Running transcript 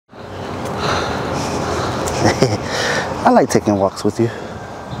I like taking walks with you.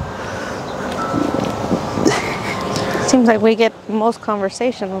 Seems like we get most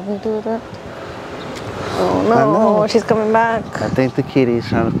conversation when we do that. Oh no, she's coming back. I think the kitty's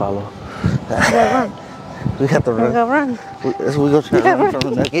trying to follow. We gotta run. We have to run. We gotta run. We go try to run from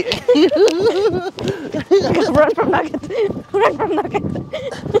the nugget. Run from Nugget. Run from Nugget.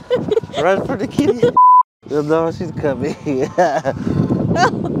 Run for the kitty. No, she's coming.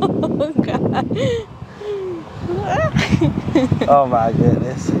 Oh God. Oh my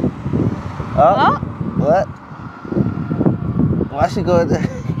goodness. Oh, what? Why she going there?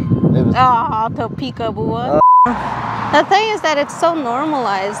 Oh, to peekaboo. The thing is that it's so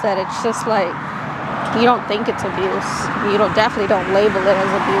normalized that it's just like, you don't think it's abuse. You definitely don't label it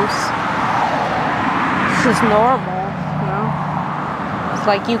as abuse. It's just normal, you know? It's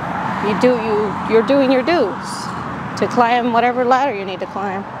like you're doing your dues to climb whatever ladder you need to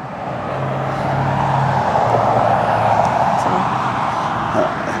climb.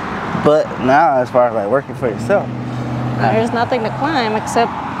 But now, as far as like working for yourself, there's nothing to climb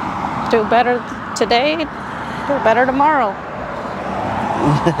except do better today, do better tomorrow.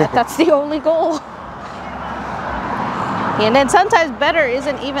 That's the only goal. And then sometimes better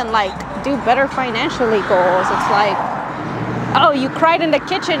isn't even like do better financially goals. It's like, oh, you cried in the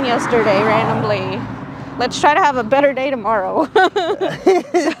kitchen yesterday randomly. Let's try to have a better day tomorrow.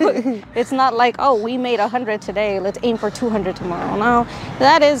 So it's not like, oh, we made 100 today. Let's aim for 200 tomorrow. No,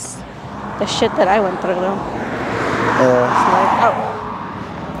 that is the shit that I went through though. It's like,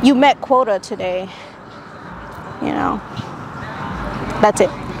 oh, you met quota today. You know, that's it.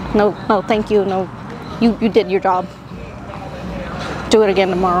 No, thank you. No, you did your job. Do it again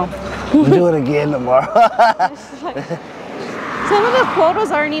tomorrow. Do it again tomorrow. Like, some of the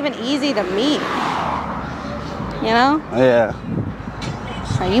quotas aren't even easy to meet. You know? Yeah.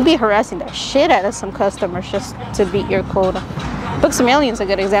 So you be harassing the shit out of some customers just to beat your quota. Books A Million's a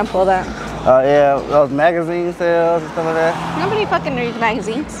good example of that. Oh yeah, those magazine sales and stuff like that. Nobody fucking reads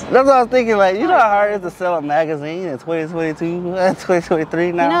magazines. That's what I was thinking, like, you know how hard it is to sell a magazine in 2022,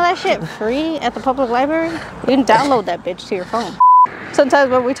 2023 now? You know that shit free at the public library? You can download that bitch to your phone.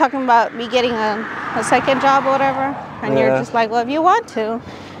 Sometimes when we're talking about me getting a second job or whatever, and you're just like, well, if you want to.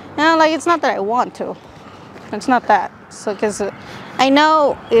 And I'm like, it's not that I want to. It's not that. So, because I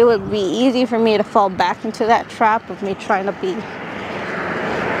know it would be easy for me to fall back into that trap of me trying to be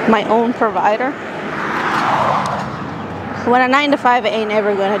my own provider. When a 9-to-5 ain't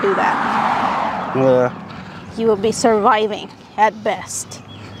ever gonna do that. Yeah. You will be surviving at best.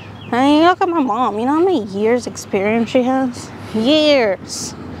 I mean, look at my mom. You know how many years experience she has?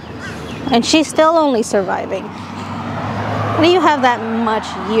 Years. And she's still only surviving. How do you have that much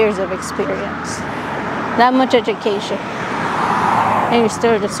years of experience? That much education? And you're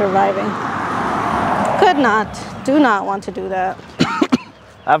still just surviving. Could not. Do not want to do that.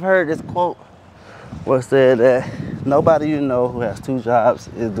 I've heard this quote where it said that nobody you know who has 2 jobs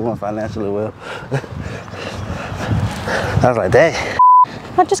is doing financially well. I was like, dang.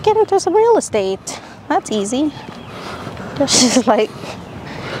 I'll just get into some real estate. That's easy. She's like,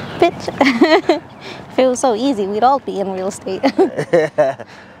 bitch. If it was so easy, we'd all be in real estate.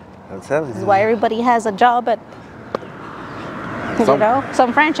 I'm telling you. This is why everybody has a job at, you know,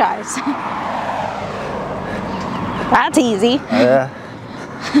 some franchise. That's easy. Yeah.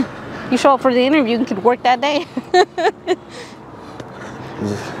 You show up for the interview and could work that day.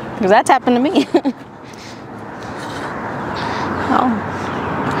 Because that's happened to me. Oh.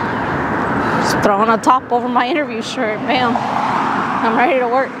 Just throwing a top over my interview shirt, bam. I'm ready to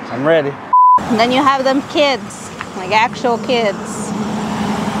work. I'm ready. And then you have them kids, like actual kids.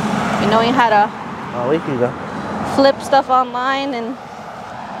 You knowing how to We can go. flip stuff online and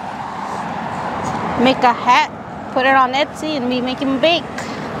make a hat, put it on Etsy, and be making bake.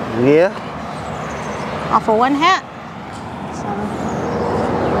 Yeah. Off of one hat. So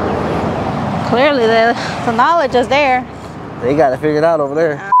clearly the knowledge is there. They got it figured out over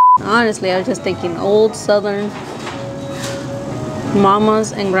there. Honestly, I was just thinking old Southern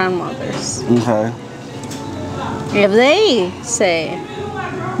mamas and grandmothers. Okay. If they say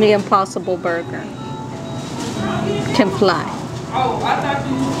the Impossible Burger can fly,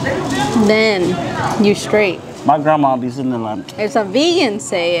 then you're straight. My grandma be sitting there like, If some vegans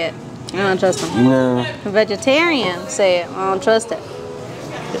say it, I don't trust them. yeah. If a vegetarian say it, I don't trust it.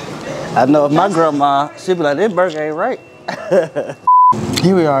 I know if my grandma, she'd be like, this burger ain't right.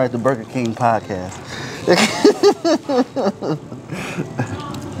 Here we are at the Burger King podcast.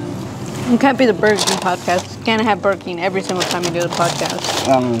 It can't be the Burger King podcast. You can't have Burger King every single time you do the podcast.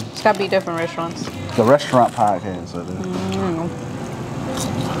 It's got to be different restaurants. The restaurant podcast.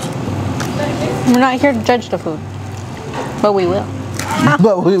 We're not here to judge the food, but we will.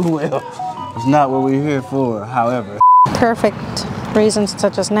 But we will. It's not what we're here for, however. Perfect reasons to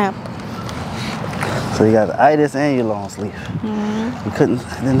just nap. So you got the itis and your long sleep. You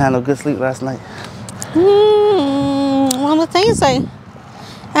didn't have no good sleep last night. Well, the thing is, I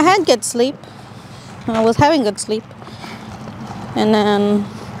had good sleep. I was having good sleep. And then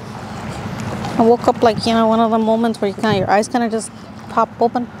I woke up like, you know, one of the moments where your eyes kind of just pop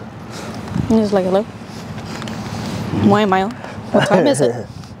open. And you're just like, hello? Why am I on? What time is it?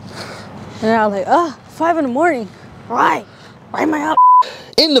 And I was like, 5 in the morning. Why? Why am I up?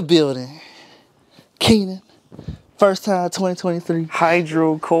 In the building, Keenan. First time 2023.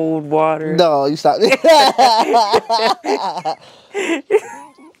 Hydro cold water. No, you stop.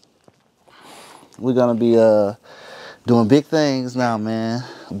 We're gonna be doing big things now, man.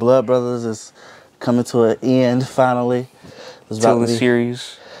 Blood Brothers is coming to an end finally. Till the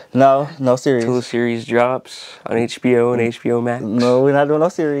series. No series. Till the series drops on HBO and HBO Max. No, we're not doing no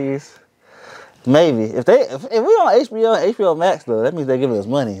series. Maybe if we on HBO and HBO Max though, that means they're giving us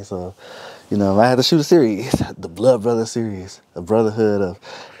money. So, you know, I had to shoot a series, the Blood Brothers series, a brotherhood of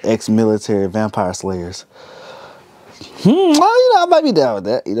ex-military vampire slayers. Well, you know, I might be down with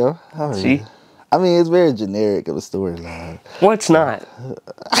that. You know, See. I mean, it's very generic of a storyline. What's not?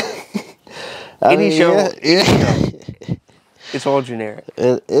 Any show. Yeah. It's all generic.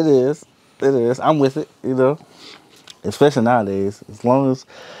 It is. It is. I'm with it, you know. Especially nowadays. As long as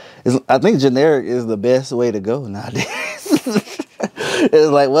I think generic is the best way to go nowadays.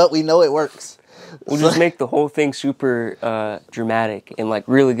 It's like, well, we know it works. We'll just make the whole thing super dramatic and like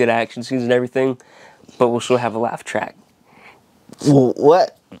really good action scenes and everything, but we'll still have a laugh track. Well,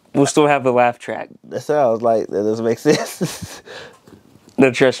 what? We'll still have the laugh track. That sounds like that doesn't make sense.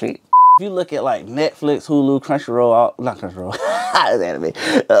 No, trust me. If you look at like Netflix, Hulu, Crunchyroll, not Crunchyroll, it's anime,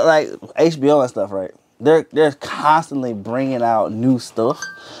 like HBO and stuff, right? They're constantly bringing out new stuff.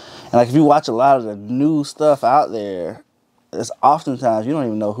 And like if you watch a lot of the new stuff out there, it's oftentimes you don't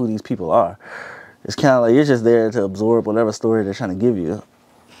even know who these people are. It's kind of like you're just there to absorb whatever story they're trying to give you.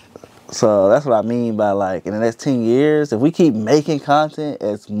 So that's what I mean by like in the next 10 years, if we keep making content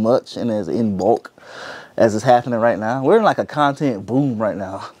as much and as in bulk as is happening right now, we're in like a content boom right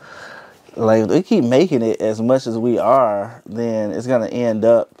now. Like if we keep making it as much as we are, then it's gonna end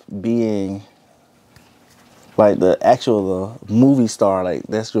up being like the actual movie star, like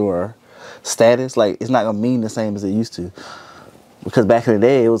that's your status. Like it's not gonna mean the same as it used to. Because back in the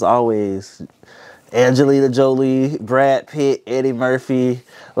day, it was always Angelina Jolie, Brad Pitt, Eddie Murphy.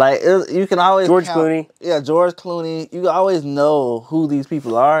 Like you can always George Clooney. Yeah, George Clooney. You always know who these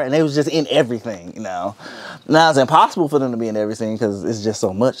people are, and they was just in everything. You know, now it's impossible for them to be in everything because it's just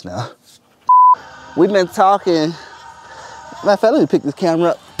so much now. We've been talking. Matter of fact, let me pick this camera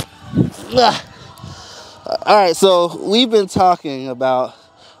up. All right, so we've been talking about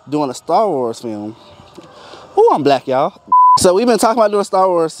doing a Star Wars film. Oh, I'm black, y'all. So we've been talking about doing a Star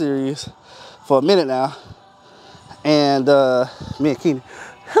Wars series for a minute now, and me and Keenan.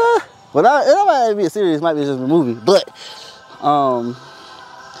 But it might be a series, it might be just a movie. But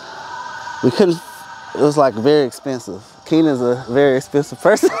we couldn't. It was like very expensive. Keenan's a very expensive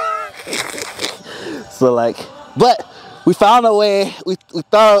person. So like, but we found a way. We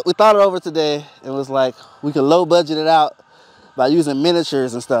thought it over today, and was like we could low budget it out by using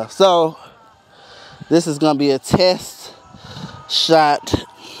miniatures and stuff. So this is gonna be a test shot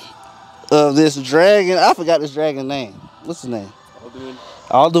of this dragon. I forgot this dragon name. What's his name?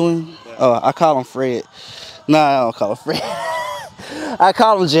 Alduin. Yeah. Oh, I call him Fred. No, I don't call him Fred. I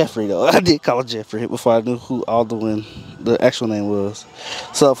call him Jeffrey though. I did call him Jeffrey before I knew who Alduin, the actual name, was.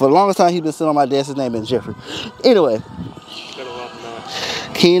 So for the longest time he's been sitting on my desk, his name been Jeffrey. Anyway,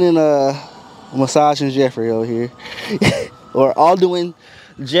 Keenan massaging Jeffrey over here. Or Alduin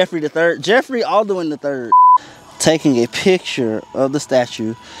Jeffrey the Third. Jeffrey Alduin the Third. Taking a picture of the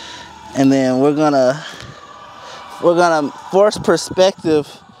statue, and then we're gonna force perspective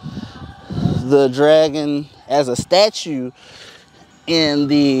the dragon as a statue in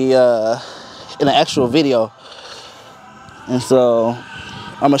the actual video. And so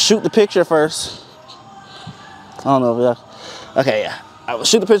I'm gonna shoot the picture first. I don't know if y'all, okay, yeah. I will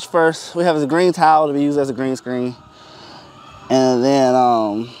shoot the picture first. We have a green towel to be used as a green screen, and then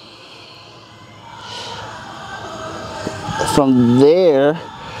from there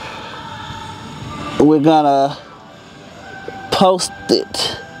we're gonna post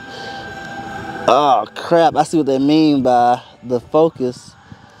it. Oh crap, I see what they mean by the focus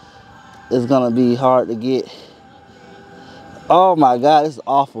is gonna be hard to get. Oh my god, this is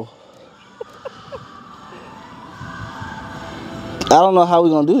awful. I don't know how we're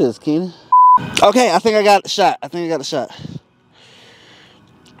gonna do this, Keenan. Okay, I think I got the shot.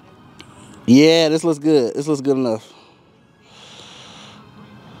 Yeah, this looks good. This looks good enough.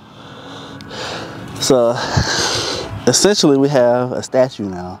 So, essentially we have a statue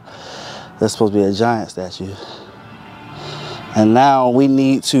now. That's supposed to be a giant statue. And now we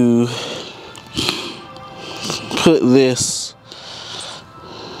need to put this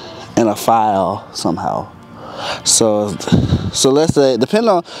in a file somehow. So let's say,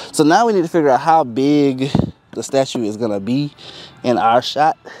 so now we need to figure out how big the statue is gonna be in our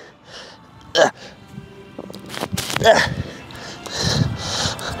shot.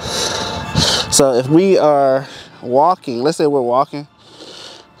 So if we are walking, let's say we're walking,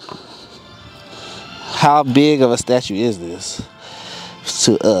 how big of a statue is this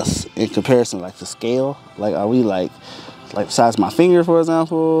to us in comparison, like to scale? Like, are we like size my finger, for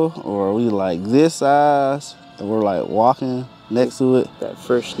example, or are we like this size and we're like walking next to it? That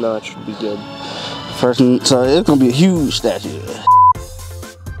first notch would be good. So it's gonna be a huge statue.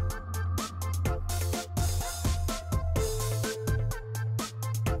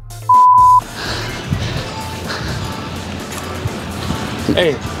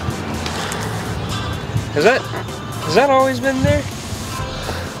 Hey, has that always been there?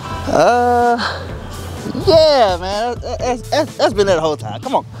 Yeah, man, that's been there the whole time.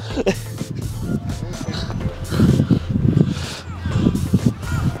 Come on.